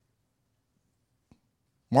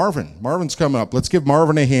Marvin. Marvin's coming up. Let's give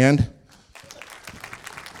Marvin a hand.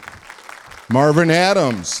 Marvin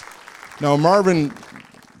Adams. Now, Marvin,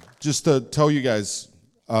 just to tell you guys,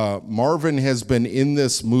 Marvin has been in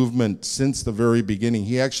this movement since the very beginning.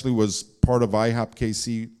 He actually was part of IHOP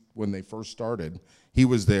KC when they first started. He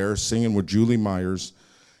was there singing with Julie Myers.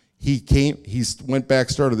 He went back,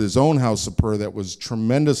 started his own house of prayer that was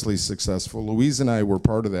tremendously successful. Louise and I were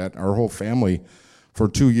part of that. Our whole family for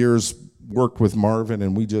 2 years worked with Marvin,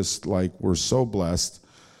 and we just were so blessed.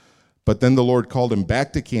 But then the Lord called him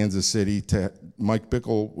back to Kansas City. Mike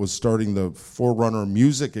Bickle was starting the Forerunner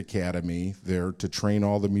Music Academy there to train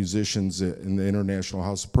all the musicians in the International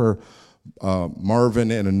House of Prayer.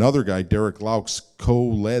 Marvin and another guy, Derek Laux,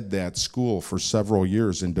 co-led that school for several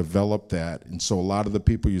years and developed that. And so a lot of the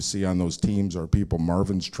people you see on those teams are people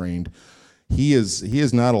Marvin's trained. He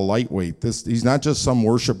is not a lightweight. He's not just some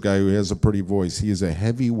worship guy who has a pretty voice. He is a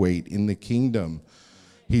heavyweight in the kingdom.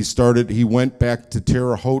 He went back to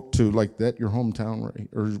Terre Haute, to that your hometown, right?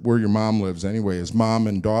 Or where your mom lives anyway. His mom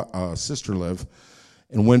and sister live,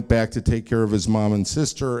 and went back to take care of his mom and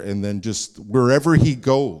sister, and then just wherever he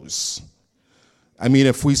goes. I mean,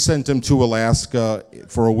 if we sent him to Alaska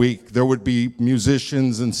for a week, there would be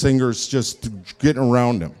musicians and singers just getting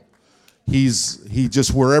around him. He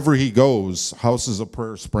just, wherever he goes, houses of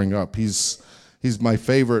prayer spring up. He's my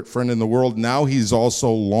favorite friend in the world. Now he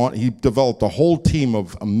developed a whole team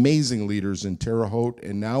of amazing leaders in Terre Haute,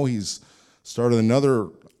 and now he's started another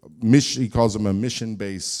mission. He calls them a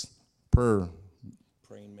mission-based prayer.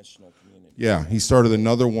 Praying missional community. Yeah, he started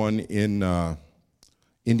another one in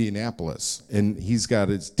Indianapolis, and he's got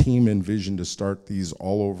his team and vision to start these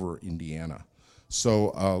all over Indiana.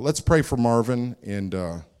 So let's pray for Marvin,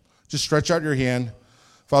 and just stretch out your hand.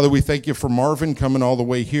 Father, we thank you for Marvin coming all the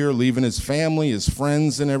way here, leaving his family, his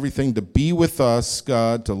friends, and everything to be with us,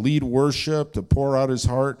 God, to lead worship, to pour out his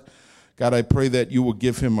heart. God, I pray that you will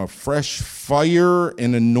give him a fresh fire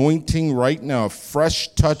and anointing right now, a fresh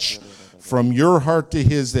touch from your heart to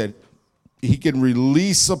his that he can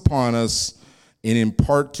release upon us and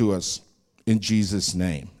impart to us in Jesus'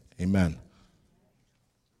 name. Amen.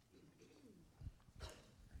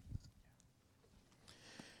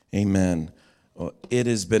 Amen. Well, it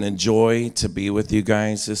has been a joy to be with you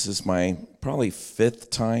guys. This is my probably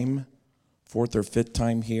fourth or fifth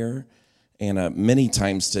time here, and many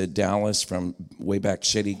times to Dallas from way back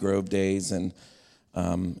Shady Grove days, and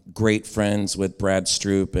great friends with Brad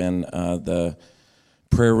Stroop and the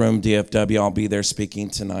Prayer Room DFW. I'll be there speaking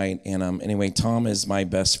tonight. And anyway, Tom is my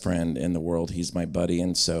best friend in the world. He's my buddy,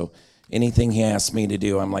 and so anything he asks me to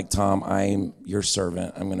do, I'm like, Tom, I'm your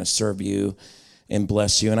servant. I'm going to serve you and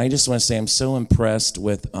bless you. And I just want to say I'm so impressed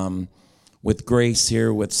with Grace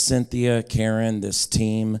here, with Cynthia, Karen, this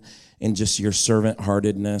team, and just your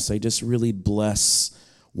servant-heartedness. I just really bless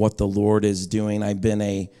what the Lord is doing. I've been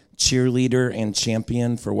a cheerleader and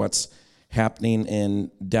champion for what's happening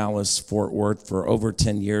in Dallas, Fort Worth for over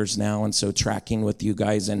 10 years now, and so tracking with you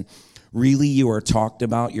guys. And really, you are talked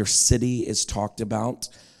about. Your city is talked about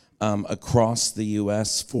across the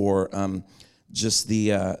U.S. for just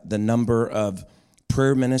the number of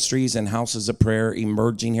prayer ministries and houses of prayer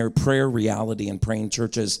emerging here, prayer reality and praying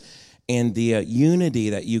churches, and the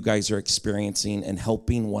unity that you guys are experiencing and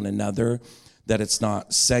helping one another, that it's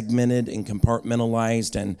not segmented and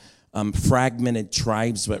compartmentalized and fragmented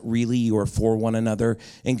tribes, but really you are for one another.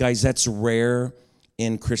 And guys, that's rare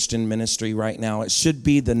in Christian ministry right now. It should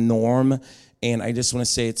be the norm, and I just want to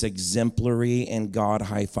say it's exemplary, and God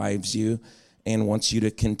high fives you and wants you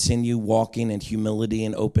to continue walking in humility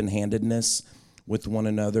and open-handedness with one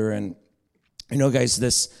another. And guys,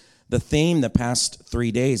 the theme the past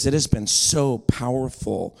 3 days, it has been so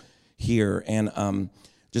powerful here. And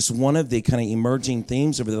just one of the kind of emerging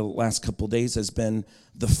themes over the last couple of days has been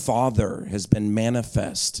the Father has been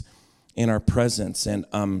manifest in our presence. And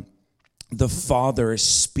the Father is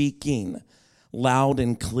speaking loud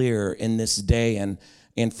and clear in this day.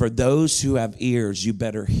 And for those who have ears, you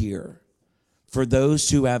better hear. For those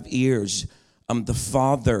who have ears, the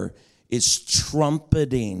Father is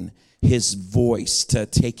trumpeting his voice to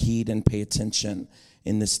take heed and pay attention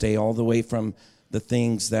in this day, all the way from the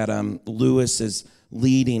things that Lewis is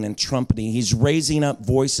leading and trumpeting. He's raising up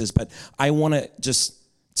voices, but I want to just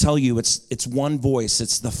tell you it's one voice.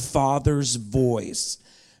 It's the Father's voice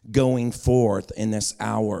going forth in this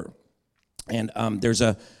hour. And there's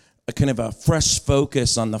a kind of a fresh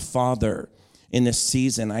focus on the Father in this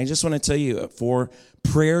season. I just want to tell you, for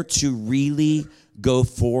prayer to really go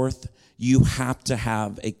forth, you have to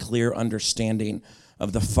have a clear understanding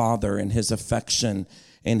of the Father and his affection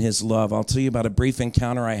and his love. I'll tell you about a brief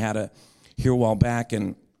encounter I had here a while back,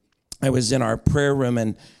 and I was in our prayer room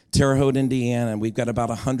in Terre Haute, Indiana, and we've got about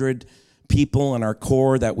 100 people in our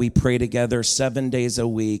core that we pray together 7 days a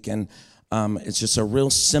week. And it's just a real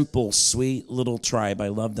simple, sweet little tribe. I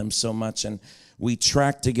love them so much. And we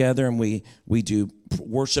track together, and we do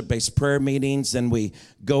worship-based prayer meetings, and we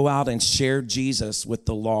go out and share Jesus with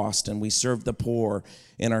the lost, and we serve the poor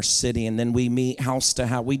in our city, and then we meet house to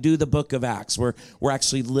house. We do the book of Acts. We're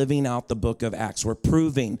actually living out the book of Acts. We're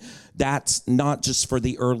proving that's not just for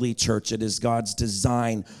the early church. It is God's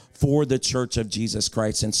design for the church of Jesus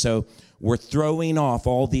Christ. And so we're throwing off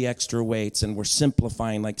all the extra weights, and we're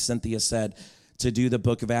simplifying, like Cynthia said, to do the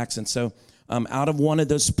book of Acts. And so out of one of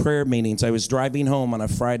those prayer meetings, I was driving home on a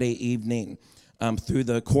Friday evening through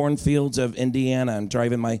the cornfields of Indiana. I'm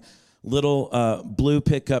driving my little blue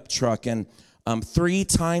pickup truck, and 3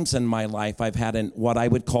 times in my life I've had what I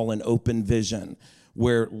would call an open vision,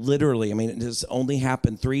 where literally, it has only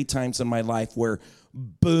happened 3 times in my life, where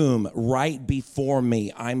boom, right before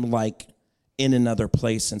me, I'm like in another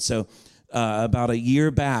place. And so about a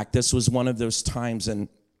year back, this was one of those times, and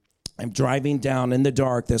I'm driving down in the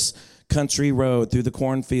dark this country road through the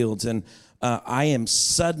cornfields, and I am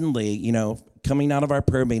suddenly, coming out of our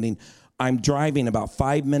prayer meeting, I'm driving about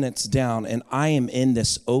 5 minutes down, and I am in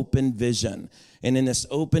this open vision. And in this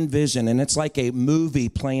open vision, and it's like a movie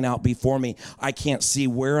playing out before me. I can't see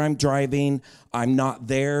where I'm driving. I'm not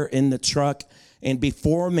there in the truck. And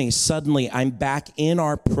before me, suddenly, I'm back in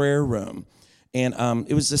our prayer room. And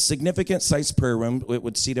it was a significant size prayer room. It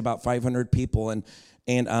would seat about 500 people. And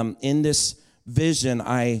in this vision,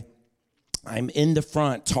 I'm in the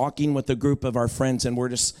front talking with a group of our friends, and we're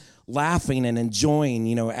just laughing and enjoying.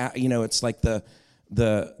 It's like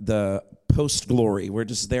the post glory. We're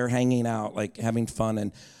just there hanging out, like having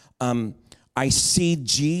fun. And I see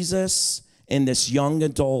Jesus and this young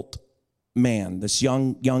adult man, this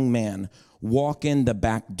young man, walk in the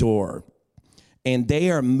back door, and they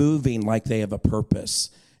are moving like they have a purpose.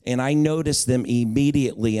 And I notice them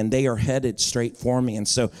immediately, and they are headed straight for me. And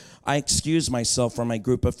so I excuse myself from my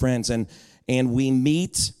group of friends, and we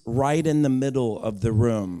meet right in the middle of the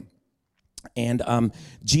room. And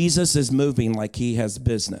Jesus is moving like he has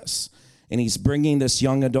business. And he's bringing this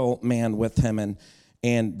young adult man with him.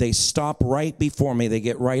 And they stop right before me. They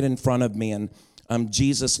get right in front of me. And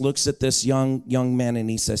Jesus looks at this young man, and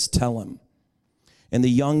he says, "Tell him." And the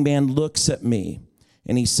young man looks at me,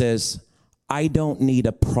 and he says, "I don't need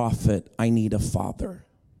a prophet. I need a father."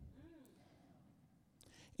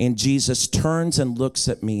 And Jesus turns and looks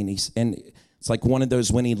at me, and it's like one of those,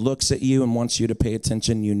 when he looks at you and wants you to pay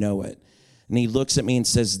attention, you know it. And he looks at me and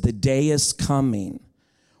says, "The day is coming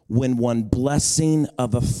when one blessing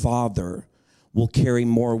of a father will carry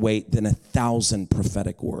more weight than 1,000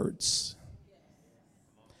 prophetic words."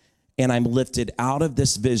 And I'm lifted out of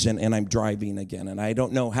this vision, and I'm driving again. And I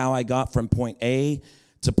don't know how I got from point A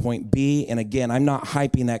to point B. And again, I'm not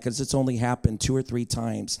hyping that because it's only happened 2 or 3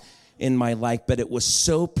 times in my life. But it was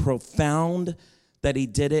so profound that he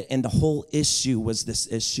did it. And the whole issue was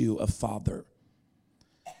this issue of father,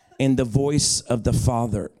 and the voice of the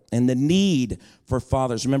father, and the need for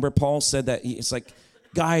fathers. Remember, Paul said that it's like,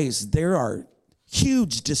 guys, there are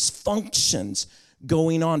huge dysfunctions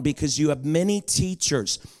going on because you have many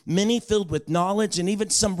teachers, many filled with knowledge and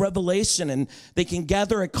even some revelation, and they can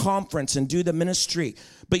gather a conference and do the ministry,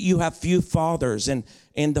 but you have few fathers. And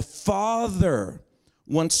the father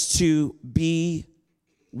wants to be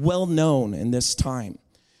well known in this time.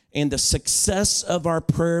 And the success of our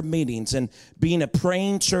prayer meetings and being a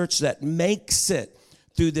praying church that makes it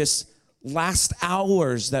through this last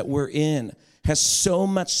hours that we're in has so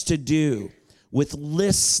much to do with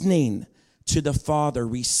listening to the Father,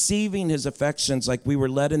 receiving his affections like we were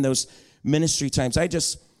led in those ministry times. I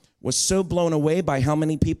just was so blown away by how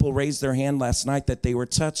many people raised their hand last night that they were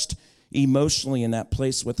touched emotionally in that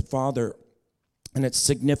place with the Father. And it's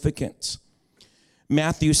significant.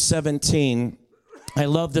 Matthew 17, I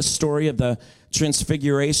love the story of the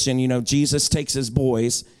transfiguration. Jesus takes his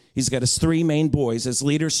boys. He's got his 3 main boys, his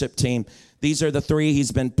leadership team. These are the 3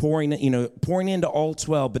 he's been pouring into all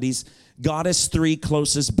 12, but he's got his 3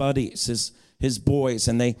 closest buddies, his boys,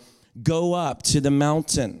 and they go up to the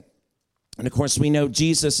mountain. And of course, we know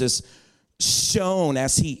Jesus is shown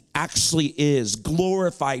as he actually is,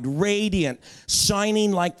 glorified, radiant,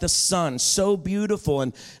 shining like the sun, so beautiful.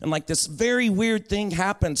 And like this very weird thing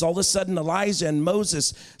happens. All of a sudden, Elijah and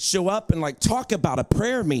Moses show up and talk about a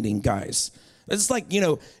prayer meeting, guys. It's like,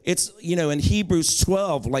 in Hebrews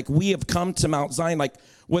 12, like we have come to Mount Zion, like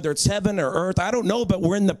whether it's heaven or earth, I don't know, but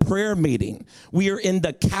we're in the prayer meeting. We are in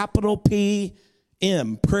the capital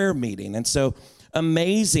P-M prayer meeting. And so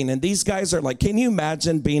amazing. And these guys are like, can you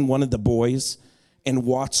imagine being one of the boys and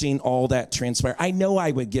watching all that transpire. I know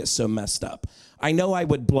I would get so messed up. I know I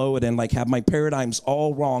would blow it and like have my paradigms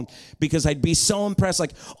all wrong because I'd be so impressed.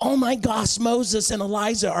 Like, oh my gosh, Moses and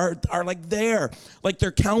Elijah are like there. Like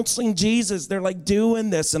they're counseling Jesus. They're like doing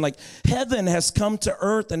this. And like heaven has come to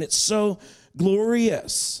earth and it's so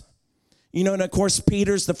glorious. You know, and of course,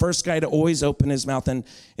 Peter's the first guy to always open his mouth. And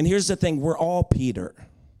here's the thing, we're all Peter.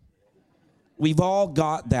 We've all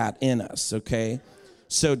got that in us, okay?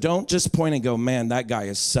 So don't just point and go, man, that guy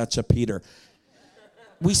is such a Peter.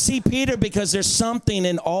 We see Peter because there's something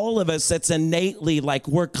in all of us that's innately like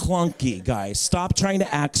we're clunky, guys. Stop trying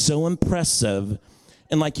to act so impressive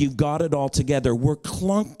and like you've got it all together. We're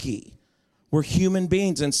clunky. We're human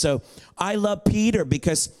beings. And so I love Peter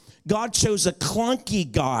because God chose a clunky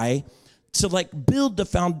guy to like build the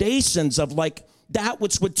foundations of like that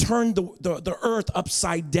which would turn the earth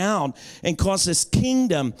upside down and cause his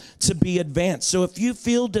kingdom to be advanced. So if you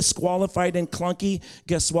feel disqualified and clunky,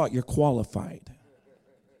 guess what? You're qualified.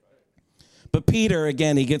 But Peter,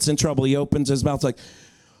 again, he gets in trouble. He opens his mouth like,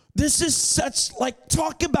 this is such, like,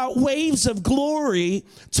 talk about waves of glory.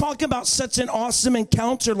 Talk about such an awesome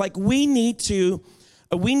encounter. Like, we need to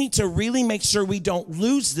really make sure we don't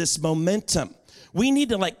lose this momentum. We need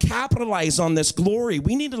to like capitalize on this glory.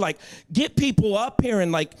 We need to like get people up here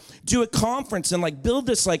and like do a conference and like build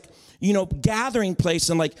this like, you know, gathering place.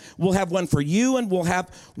 And like, we'll have one for you and we'll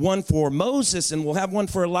have one for Moses and we'll have one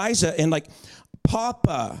for Elijah. And like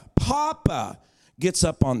Papa gets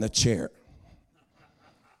up on the chair.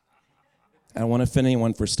 I don't want to offend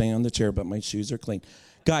anyone for staying on the chair, but my shoes are clean.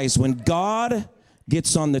 Guys, when God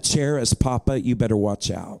gets on the chair as Papa, you better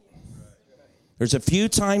watch out. There's a few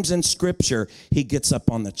times in Scripture he gets up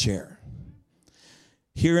on the chair.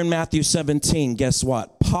 Here in Matthew 17, guess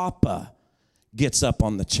what? Papa gets up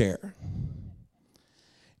on the chair.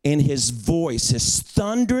 And his voice, his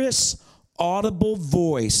thunderous, audible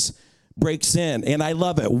voice breaks in. And I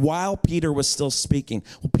love it. While Peter was still speaking.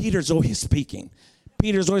 Well, Peter's always speaking.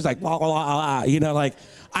 Peter's always like, la, la, la, la. You know, like,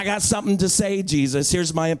 I got something to say, Jesus.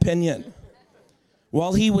 Here's my opinion.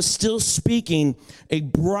 While he was still speaking, a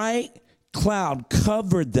bright cloud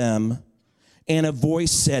covered them, and a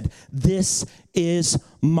voice said, "This is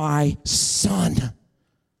my son.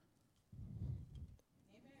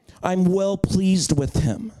 I'm well pleased with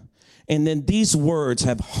him." And then these words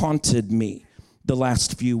have haunted me the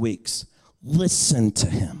last few weeks. Listen to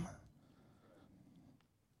him.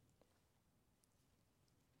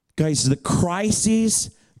 Guys, the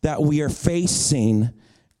crises that we are facing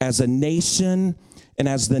as a nation and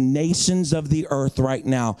as the nations of the earth right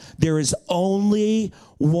now, there is only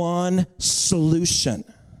one solution.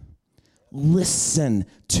 Listen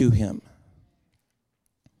to him.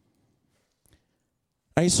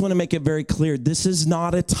 I just want to make it very clear. This is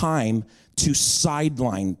not a time to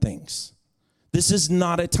sideline things. This is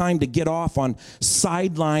not a time to get off on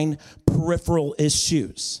sideline peripheral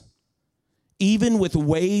issues. Even with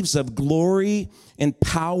waves of glory and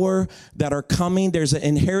power that are coming, there's an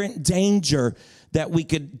inherent danger that we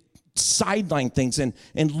could sideline things and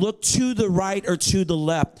look to the right or to the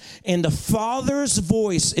left. And the Father's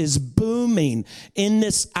voice is booming in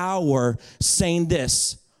this hour saying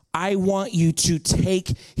this: I want you to take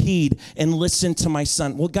heed and listen to my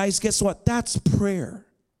son. Well, guys, guess what? That's prayer.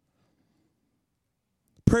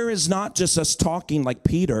 Prayer is not just us talking like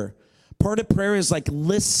Peter. Part of prayer is like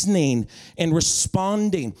listening and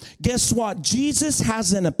responding. Guess what? Jesus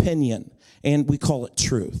has an opinion, and we call it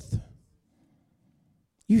truth.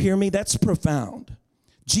 You hear me? That's profound.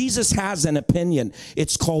 Jesus has an opinion.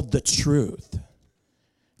 It's called the truth.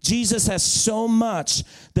 Jesus has so much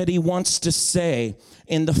that he wants to say.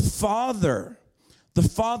 And the Father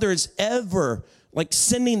is ever like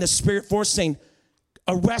sending the Spirit forth, saying,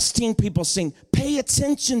 arresting people, saying, pay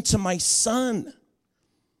attention to my son.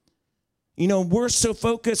 You know, we're so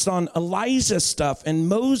focused on Elijah stuff and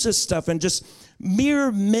Moses stuff and just mere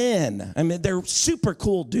men. I mean, they're super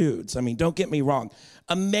cool dudes. I mean, don't get me wrong.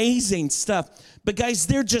 Amazing stuff. But guys,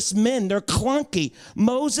 they're just men. They're clunky.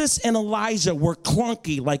 Moses and Elijah were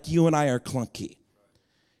clunky like you and I are clunky.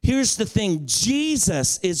 Here's the thing.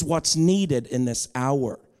 Jesus is what's needed in this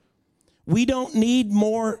hour. We don't need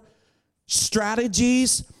more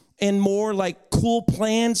strategies and more like cool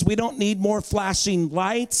plans. We don't need more flashing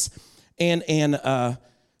lights and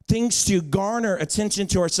things to garner attention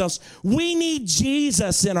to ourselves. We need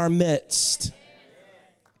Jesus in our midst.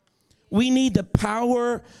 We need the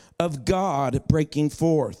power of God breaking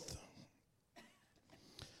forth.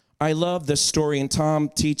 I love this story, and Tom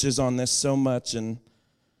teaches on this so much and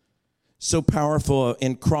so powerful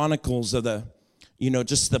in Chronicles of the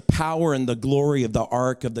just the power and the glory of the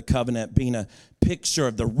Ark of the Covenant being a picture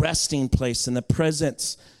of the resting place and the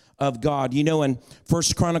presence of God. In 1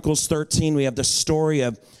 Chronicles 13, we have the story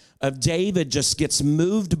of David just gets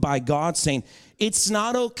moved by God saying, it's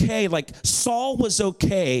not okay. Like Saul was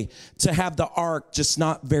okay to have the ark just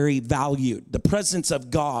not very valued. The presence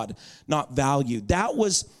of God not valued. That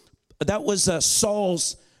was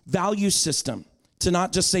Saul's value system. To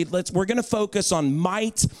not just say, we're going to focus on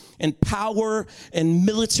might and power and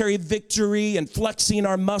military victory and flexing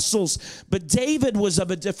our muscles. But David was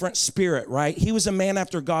of a different spirit, right? He was a man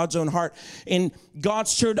after God's own heart. And God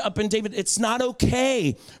stirred up in David, it's not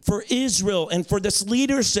okay for Israel and for this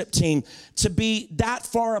leadership team to be that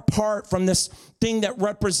far apart from this thing that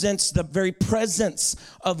represents the very presence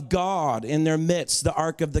of God in their midst, the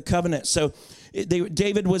Ark of the Covenant. So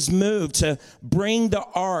David was moved to bring the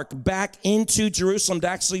ark back into Jerusalem, to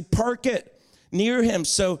actually park it near him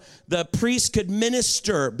so the priest could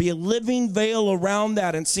minister, be a living veil around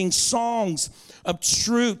that, and sing songs of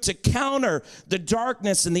truth to counter the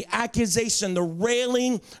darkness and the accusation, the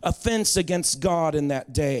railing offense against God in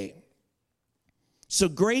that day. So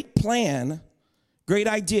great plan, great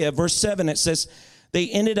idea. Verse 7, it says, they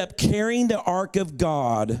ended up carrying the ark of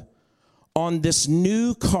God on this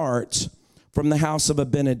new cart from the house of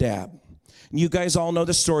Abinadab. You guys all know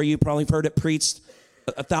the story. You probably heard it preached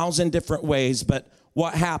 1,000 different ways, but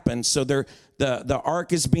what happened? So the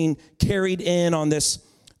ark is being carried in on this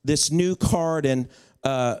new cart, and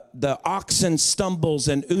the oxen stumbles,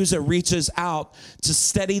 and Uzzah reaches out to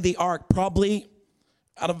steady the ark, probably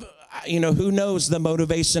out of, who knows the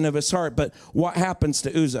motivation of his heart, but what happens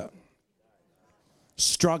to Uzzah?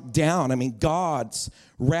 Struck down. God's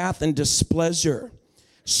wrath and displeasure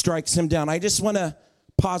strikes him down. I just want to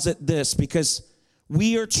posit this because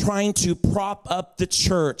we are trying to prop up the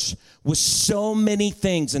church with so many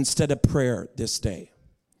things instead of prayer this day.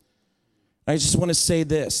 I just want to say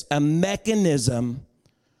this, a mechanism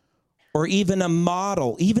or even a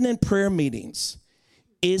model, even in prayer meetings,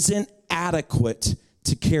 isn't adequate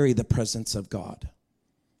to carry the presence of God.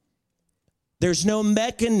 There's no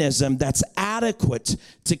mechanism that's adequate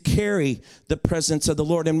to carry the presence of the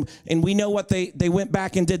Lord. And we know what they went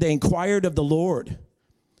back and did. They inquired of the Lord.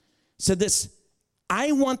 Said this,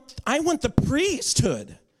 I want the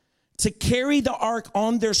priesthood to carry the ark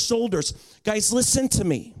on their shoulders. Guys, listen to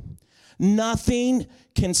me. Nothing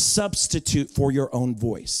can substitute for your own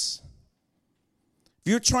voice.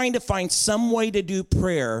 If you're trying to find some way to do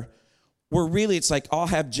prayer where really it's like, I'll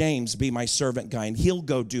have James be my servant guy and he'll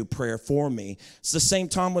go do prayer for me. It's the same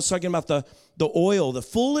Tom was talking about the oil. The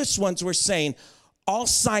foolish ones were saying, I'll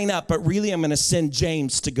sign up, but really I'm going to send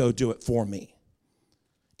James to go do it for me.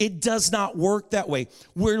 It does not work that way.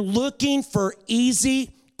 We're looking for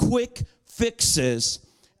easy, quick fixes.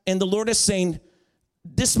 And the Lord is saying,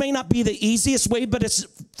 this may not be the easiest way, but it's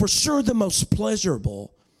for sure the most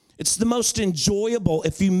pleasurable. It's the most enjoyable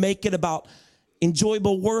if you make it about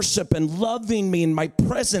enjoyable worship and loving me in my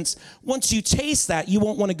presence. Once you taste that, you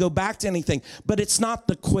won't want to go back to anything. But it's not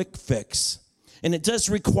the quick fix. And it does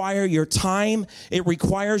require your time. It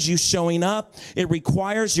requires you showing up. It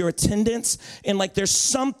requires your attendance. And there's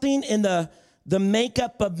something in the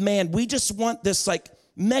makeup of man. We just want this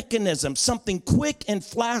mechanism, something quick and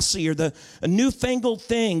flashy, or a newfangled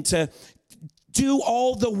thing to do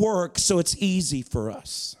all the work so it's easy for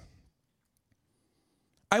us.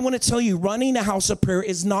 I want to tell you, running a house of prayer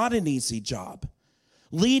is not an easy job.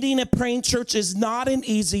 Leading a praying church is not an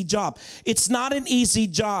easy job. It's not an easy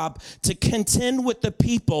job to contend with the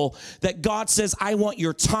people that God says, I want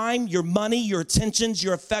your time, your money, your attentions,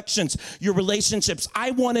 your affections, your relationships.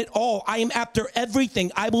 I want it all. I am after everything.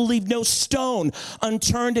 I will leave no stone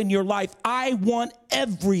unturned in your life. I want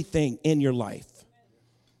everything in your life.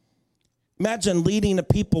 Imagine leading a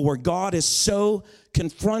people where God is so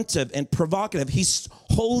confrontive and provocative. He's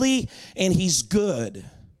holy and he's good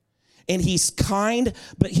and he's kind,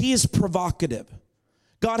 but he is provocative.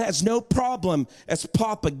 God has no problem as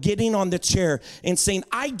Papa getting on the chair and saying,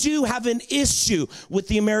 I do have an issue with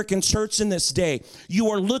the American church in this day. You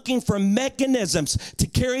are looking for mechanisms to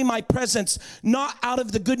carry my presence, not out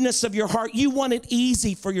of the goodness of your heart. You want it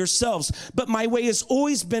easy for yourselves. But my way has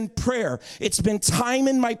always been prayer. It's been time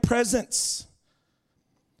in my presence.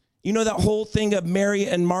 You know that whole thing of Mary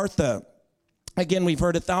and Martha. Again, we've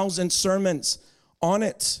heard 1,000 sermons on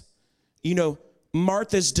it. You know,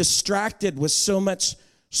 Martha's distracted with so much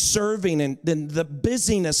serving and then the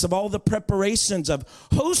busyness of all the preparations of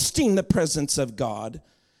hosting the presence of God.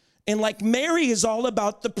 And like Mary is all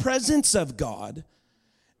about the presence of God.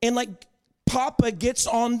 And like Papa gets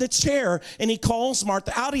on the chair and he calls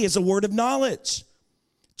Martha out. He has a word of knowledge.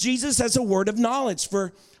 Jesus has a word of knowledge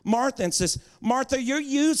for Martha and says, Martha, you're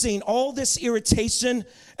using all this irritation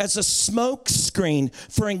as a smoke screen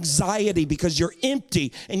for anxiety because you're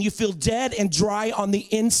empty and you feel dead and dry on the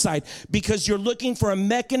inside because you're looking for a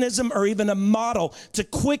mechanism or even a model to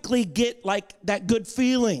quickly get like that good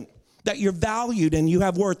feeling that you're valued and you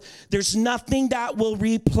have worth. There's nothing that will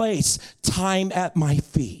replace time at my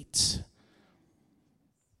feet.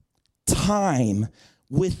 Time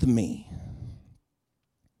with me.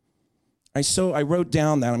 I wrote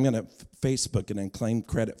down that I'm going to Facebook it and claim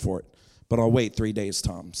credit for it, but I'll wait 3 days,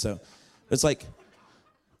 Tom. So it's like,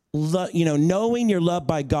 knowing you're loved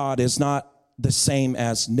by God is not the same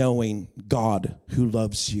as knowing God who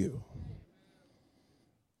loves you.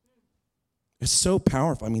 It's so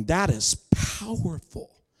powerful. I mean, that is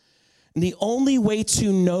powerful. And the only way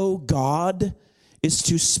to know God is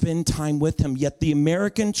to spend time with him. Yet the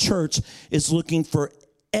American church is looking for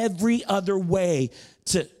every other way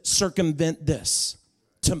to circumvent this.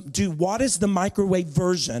 To do what is the microwave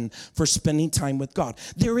version for spending time with God?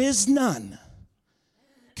 There is none.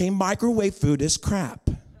 Okay, microwave food is crap.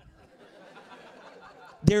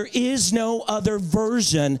 There is no other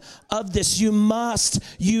version of this. You must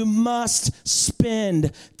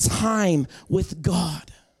spend time with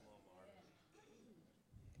God.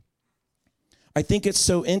 I think it's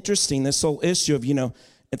so interesting, this whole issue of, and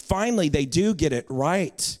finally they do get it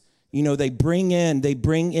right. They bring in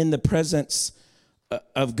the presence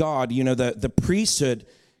of God. The priesthood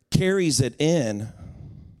carries it in.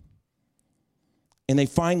 And they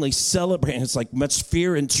finally celebrate. And it's like much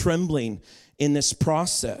fear and trembling in this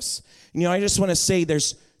process. I just want to say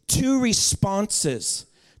there's two responses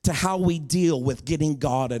to how we deal with getting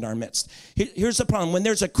God in our midst. Here's the problem. When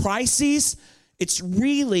there's a crisis, it's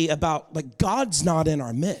really about, like, God's not in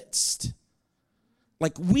our midst.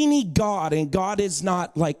 Like, we need God, and God is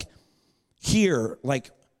not, like, here. Like,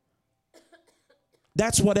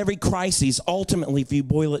 that's what every crisis, ultimately, if you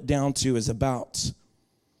boil it down to, is about.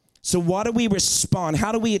 So what do we respond?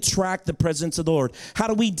 How do we attract the presence of the Lord? How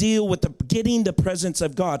do we deal with getting the presence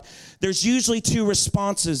of God? There's usually two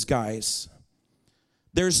responses, guys.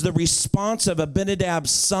 There's the response of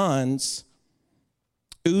Abinadab's sons,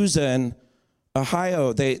 Uzzah and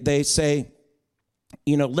Ahio. They say,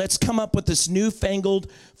 let's come up with this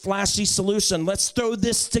newfangled, flashy solution. Let's throw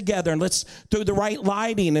this together and let's throw the right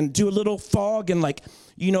lighting and do a little fog and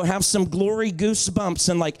have some glory goosebumps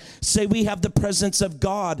and say we have the presence of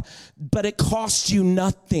God, but it costs you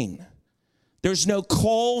nothing. There's no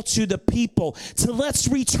call to the people to let's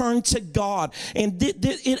return to God. And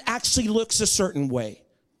it actually looks a certain way.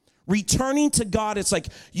 Returning to God, it's like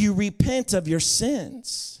you repent of your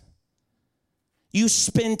sins. You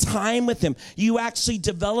spend time with him. You actually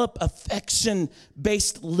develop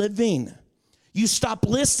affection-based living. You stop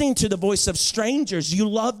listening to the voice of strangers. You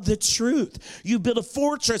love the truth. You build a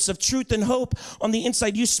fortress of truth and hope on the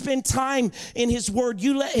inside. You spend time in his word.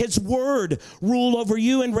 You let his word rule over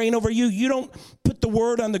you and reign over you. You don't put the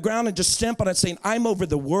word on the ground and just stamp on it saying, I'm over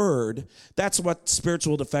the word. That's what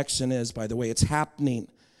spiritual defection is, by the way. It's happening.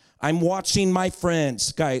 I'm watching my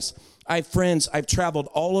friends. Guys, I have friends. I've traveled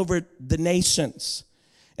all over the nations.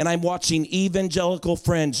 And I'm watching evangelical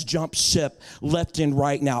friends jump ship left and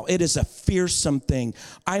right now. It is a fearsome thing.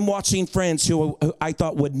 I'm watching friends who I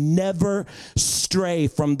thought would never stray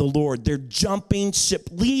from the Lord. They're jumping ship,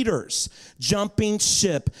 leaders jumping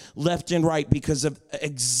ship left and right because of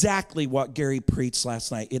exactly what Gary preached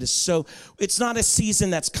last night. It's not a season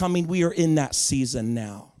that's coming. We are in that season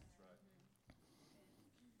now.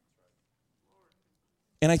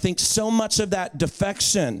 And I think so much of that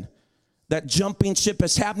defection, that jumping ship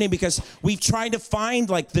is happening because we've tried to find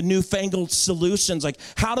the newfangled solutions.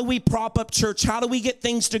 How do we prop up church? How do we get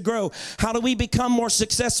things to grow? How do we become more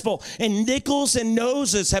successful? And nickels and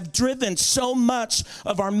noses have driven so much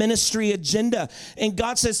of our ministry agenda. And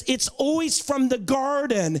God says, it's always from the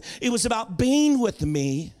garden. It was about being with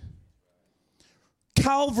me.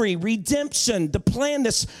 Calvary, redemption, the plan,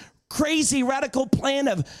 this crazy radical plan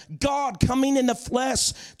of God coming in the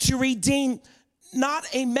flesh to redeem not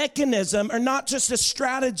a mechanism or not just a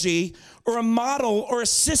strategy or a model or a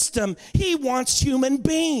system. He wants human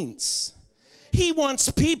beings. He wants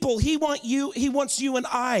people. He wants you and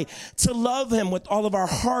I to love him with all of our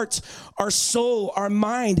heart, our soul, our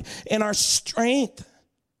mind, and our strength.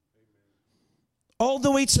 All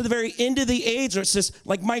the way to the very end of the age, where it says,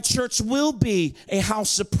 my church will be a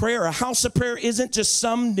house of prayer. A house of prayer isn't just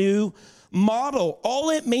some new model. All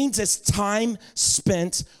it means is time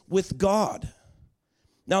spent with God.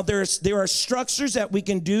 Now, there are structures that we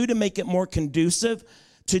can do to make it more conducive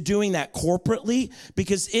to doing that corporately,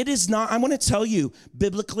 because it is not, I want to tell you,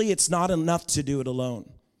 biblically, it's not enough to do it alone.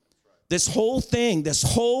 This whole thing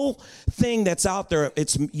that's out there,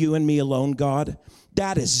 it's you and me alone, God,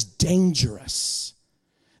 that is dangerous.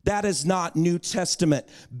 That is not New Testament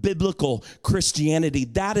biblical Christianity.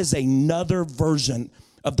 That is another version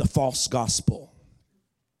of the false gospel.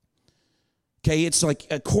 Okay, it's like,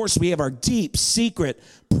 of course, we have our deep, secret,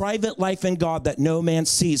 private life in God that no man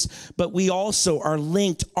sees, but we also are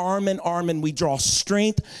linked arm in arm, and we draw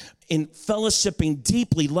strength in fellowshipping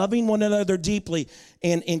deeply, loving one another deeply,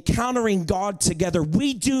 and encountering God together.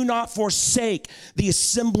 We do not forsake the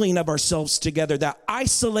assembling of ourselves together. That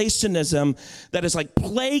isolationism that is like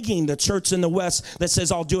plaguing the church in the West that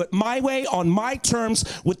says, I'll do it my way, on my terms,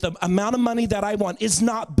 with the amount of money that I want, is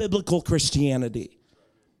not biblical Christianity.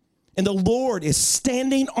 And the Lord is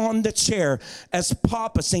standing on the chair as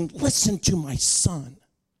Papa saying, listen to my son.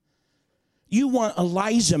 You want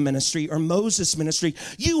Elijah ministry or Moses ministry.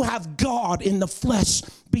 You have God in the flesh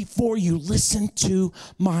before you. Listen to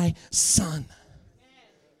my son.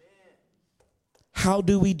 How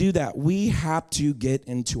do we do that? We have to get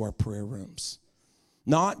into our prayer rooms.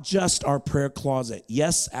 Not just our prayer closet.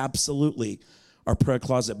 Yes, absolutely, our prayer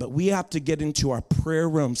closet. But we have to get into our prayer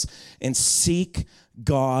rooms and seek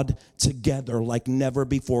God together like never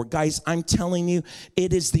before. Guys, I'm telling you,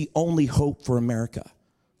 it is the only hope for America.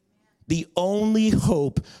 The only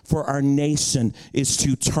hope for our nation is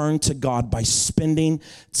to turn to God by spending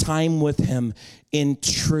time with him in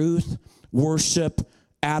truth, worship,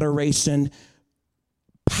 adoration,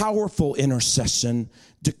 powerful intercession,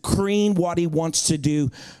 decreeing what he wants to do,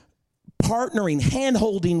 partnering,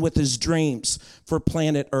 hand-holding with his dreams for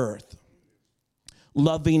planet Earth,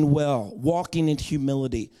 loving well, walking in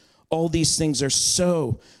humility. All these things are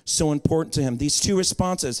so important to him. These two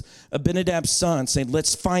responses, Abinadab's son saying,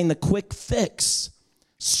 let's find the quick fix.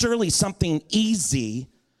 Surely something easy.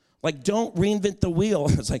 Like, don't reinvent the wheel.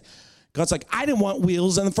 It's like, God's like, I didn't want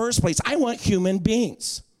wheels in the first place. I want human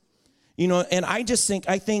beings. You know, and I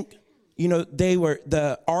think, you know,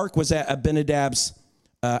 the ark was at Abinadab's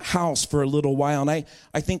house for a little while. And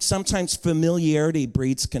I think sometimes familiarity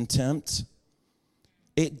breeds contempt.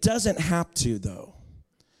 It doesn't have to, though.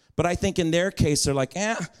 But I think in their case, they're like,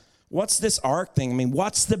 what's this ark thing? I mean,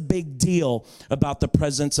 what's the big deal about the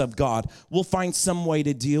presence of God? We'll find some way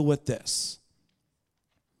to deal with this.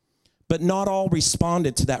 But not all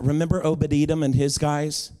responded to that. Remember Obed-Edom and his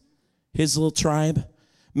guys, his little tribe?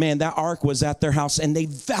 Man, that ark was at their house, and they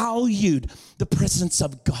valued the presence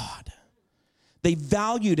of God. They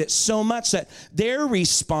valued it so much that their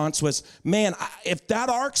response was, man, if that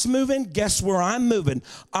ark's moving, guess where I'm moving?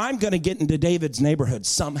 I'm going to get into David's neighborhood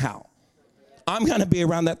somehow. I'm going to be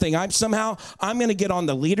around that thing. I'm going to get on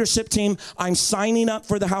the leadership team. I'm signing up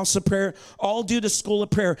for the house of prayer. I'll do the school of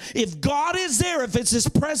prayer. If God is there, if it's his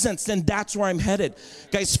presence, then that's where I'm headed.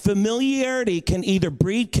 Guys, familiarity can either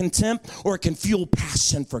breed contempt or it can fuel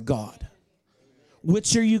passion for God.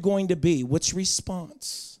 Which are you going to be? Which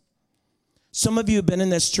response? Some of you have been in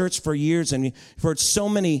this church for years and you've heard so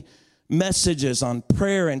many messages on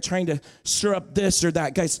prayer and trying to stir up this or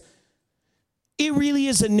that. Guys, it really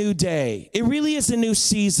is a new day. It really is a new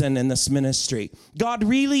season in this ministry. God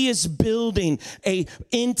really is building a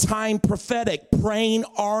end-time prophetic praying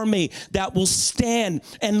army that will stand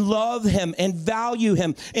and love him and value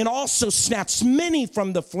him and also snatch many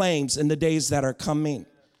from the flames in the days that are coming.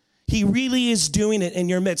 He really is doing it in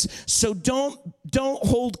your midst. So don't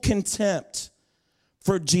hold contempt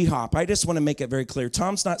for G-Hop. I just want to make it very clear.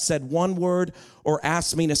 Tom's not said one word or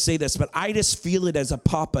asked me to say this, but I just feel it as a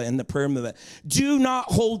papa in the prayer movement. Do not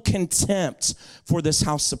hold contempt for this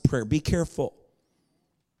house of prayer. Be careful.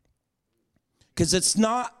 Because it's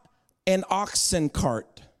not an oxen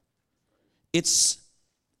cart. It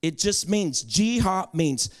just means, G-Hop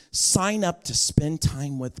means sign up to spend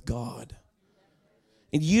time with God.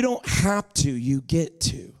 And you don't have to, you get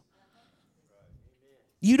to.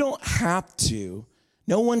 You don't have to.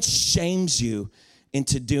 No one shames you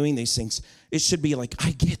into doing these things. It should be like,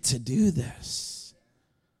 I get to do this.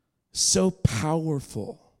 So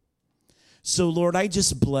powerful. So Lord, I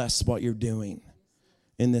just bless what you're doing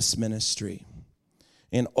in this ministry.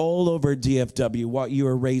 And all over DFW, what you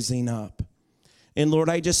are raising up. And Lord,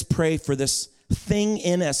 I just pray for this thing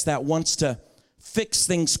in us that wants to fix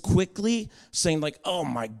things quickly, saying like, oh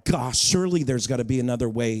my gosh, surely there's got to be another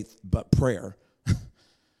way but prayer.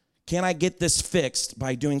 Can I get this fixed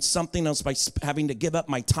by doing something else, by having to give up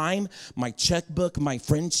my time, my checkbook, my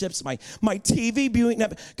friendships, my TV viewing?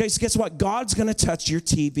 Guys, guess what? God's going to touch your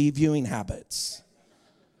TV viewing habits.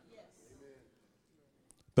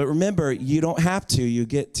 But remember, you don't have to, you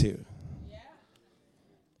get to.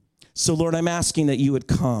 So Lord, I'm asking that you would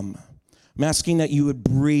come. I'm asking that you would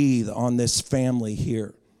breathe on this family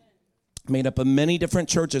here. made up of many different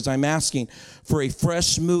churches. I'm asking for a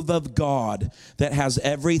fresh move of God that has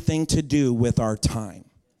everything to do with our time,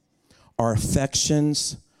 our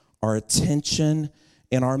affections, our attention,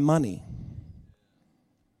 and our money.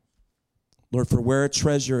 Lord, for where a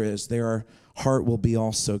treasure is, there our heart will be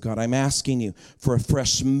also, God. I'm asking you for a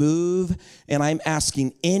fresh move, and I'm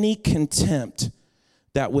asking any contempt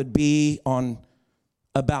that would be on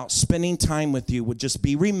about spending time with you would just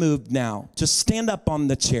be removed now. Just stand up on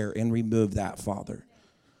the chair and remove that, Father.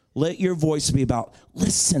 Let your voice be about,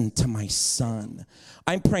 listen to my son.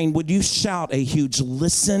 I'm praying, would you shout a huge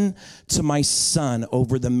listen to my son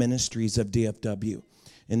over the ministries of DFW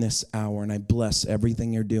in this hour? And I bless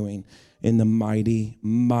everything you're doing in the mighty,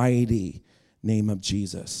 mighty name of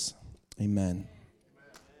Jesus. Amen.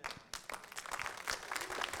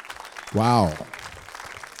 Wow.